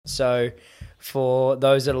So for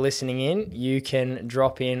those that are listening in, you can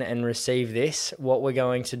drop in and receive this. What we're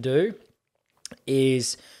going to do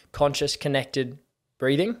is conscious connected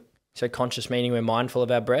breathing. So conscious meaning we're mindful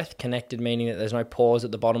of our breath, connected meaning that there's no pause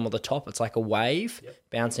at the bottom or the top. It's like a wave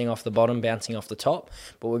bouncing off the bottom, bouncing off the top.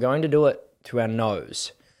 But we're going to do it through our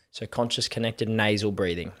nose. So conscious connected nasal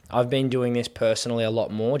breathing. I've been doing this personally a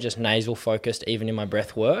lot more, just nasal focused, even in my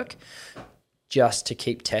breath work, just to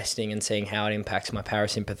keep testing and seeing how it impacts my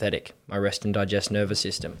parasympathetic, my rest and digest nervous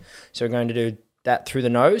system. So we're going to do that through the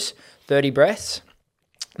nose, 30 breaths.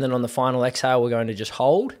 And then on the final exhale, we're going to just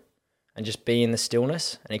hold and just be in the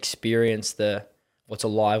stillness and experience what's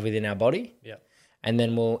alive within our body. Yeah. And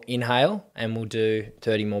then we'll inhale and we'll do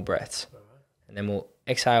 30 more breaths. And then we'll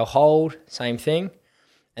exhale, hold, same thing.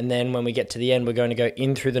 And then when we get to the end, we're going to go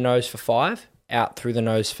in through the nose for 5, out through the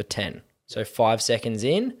nose for 10. So 5 seconds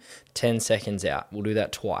in, 10 seconds out. We'll do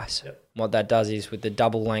that twice. Yep. What that does is with the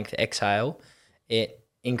double length exhale, it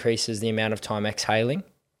increases the amount of time exhaling,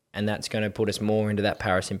 and that's going to put us more into that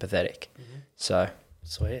parasympathetic. Mm-hmm. So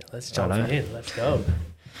sweet. Let's jump in. Let's go.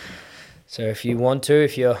 So if you want to,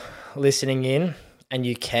 if you're listening in and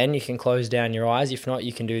you can close down your eyes. If not,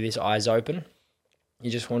 you can do this eyes open. You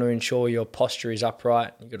just want to ensure your posture is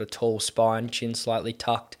upright. You've got a tall spine, chin slightly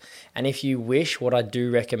tucked. And if you wish, what I do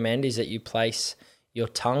recommend is that you place your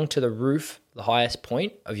tongue to the roof, the highest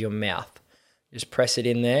point of your mouth. Just press it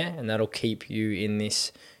in there, and that'll keep you in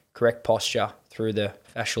this correct posture through the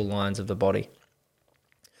fascial lines of the body.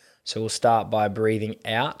 So we'll start by breathing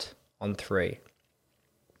out on 3.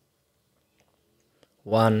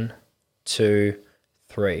 1, 2,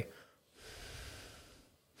 3.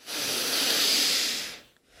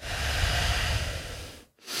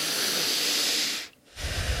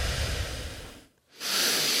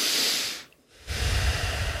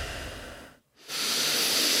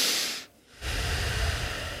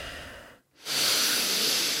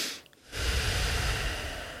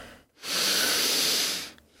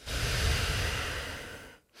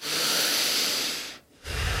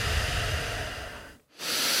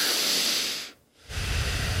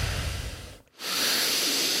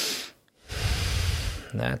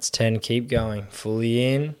 That's 10. Keep going.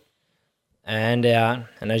 Fully in and out.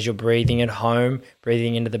 And as you're breathing at home,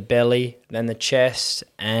 breathing into the belly, then the chest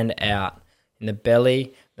and out. In the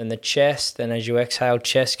belly, then the chest. Then as you exhale,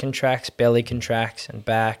 chest contracts, belly contracts, and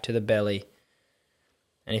back to the belly.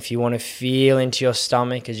 And if you want to feel into your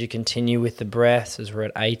stomach as you continue with the breaths, as we're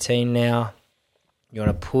at 18 now, you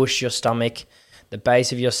want to push your stomach, the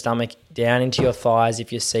base of your stomach, down into your thighs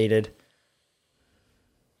if you're seated.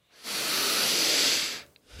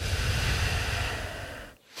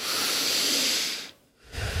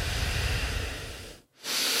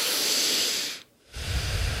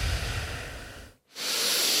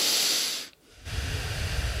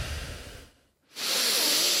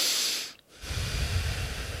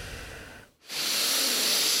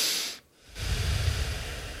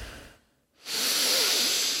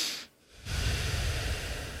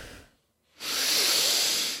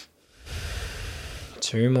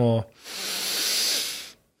 Two more.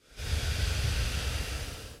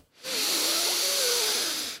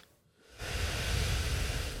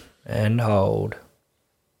 And hold.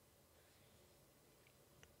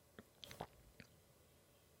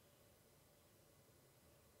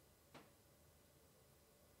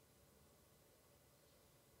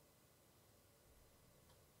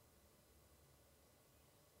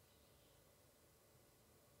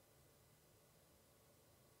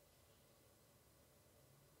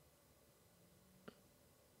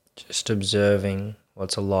 Just observing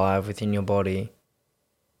what's alive within your body.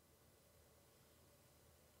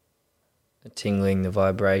 The tingling, the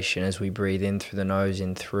vibration as we breathe in through the nose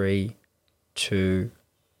in 3, 2,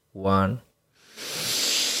 1.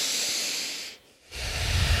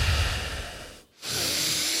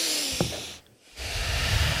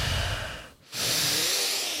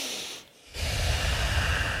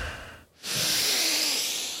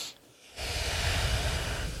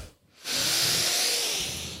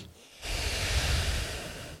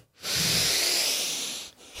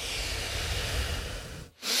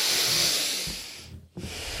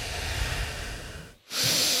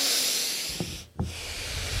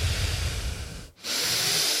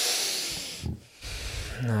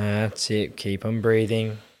 That's it. Keep on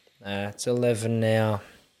breathing. That's 11 now.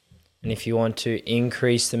 And if you want to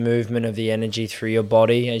increase the movement of the energy through your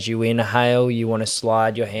body, as you inhale, you want to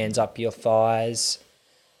slide your hands up your thighs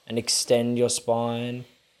and extend your spine.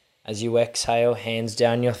 As you exhale, hands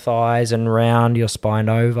down your thighs and round your spine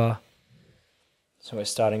over. So we're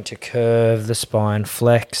starting to curve the spine,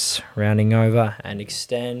 flex, rounding over and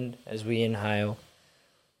extend as we inhale.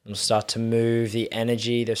 We'll start to move the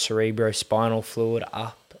energy, the cerebrospinal fluid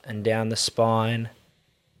up and down the spine.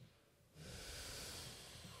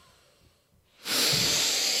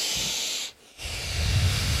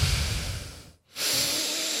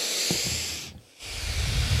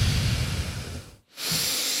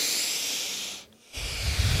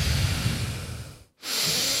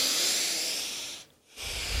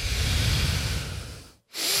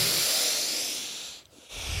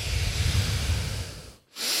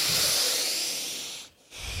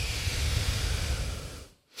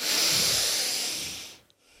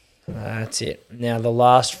 That's it. Now the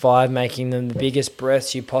last 5, making them the biggest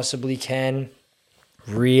breaths you possibly can.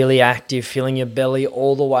 Really active, filling your belly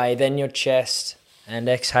all the way, then your chest, and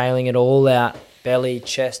exhaling it all out. Belly,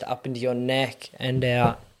 chest, up into your neck and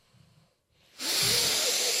out.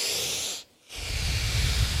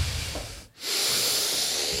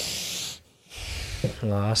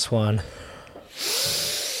 Last one.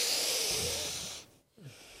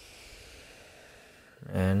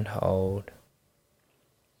 And hold.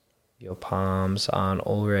 Your palms aren't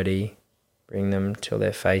already. Bring them till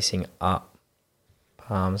they're facing up.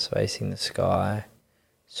 Palms facing the sky.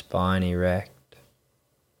 Spine erect.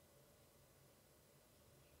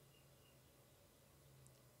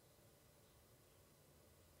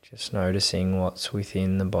 Just noticing what's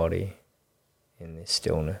within the body in this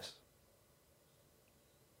stillness.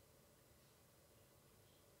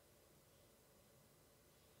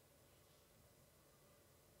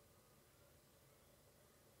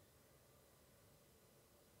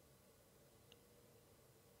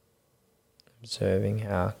 Observing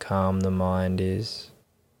how calm the mind is.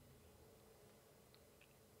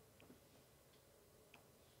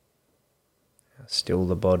 How still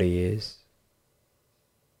the body is.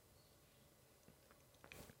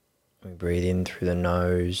 We breathe in through the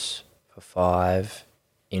nose for 5,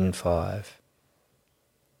 in 5,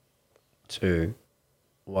 2,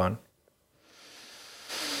 1.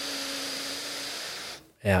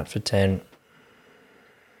 Out for 10.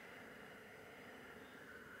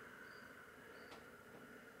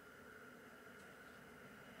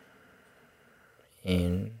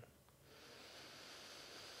 In,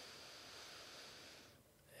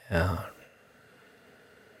 out.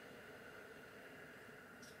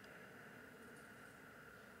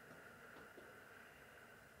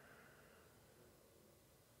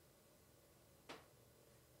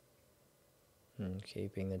 And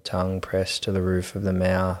keeping the tongue pressed to the roof of the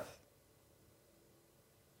mouth,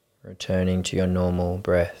 returning to your normal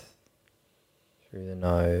breath through the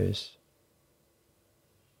nose.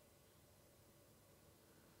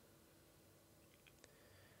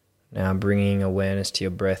 Now bringing awareness to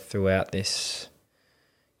your breath throughout this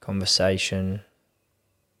conversation,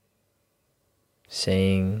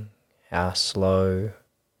 seeing how slow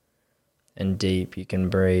and deep you can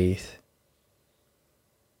breathe,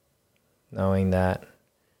 knowing that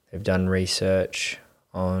they've done research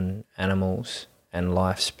on animals and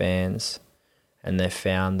lifespans, and they've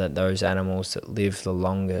found that those animals that live the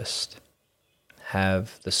longest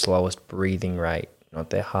have the slowest breathing rate, not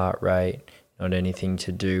their heart rate, not anything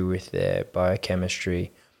to do with their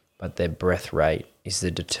biochemistry, but their breath rate is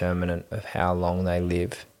the determinant of how long they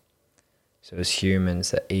live. So as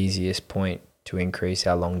humans, the easiest point to increase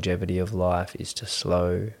our longevity of life is to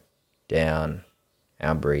slow down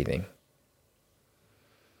our breathing.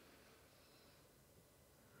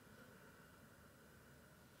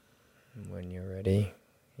 And when you're ready,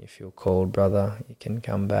 you feel called, brother, you can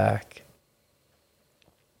come back.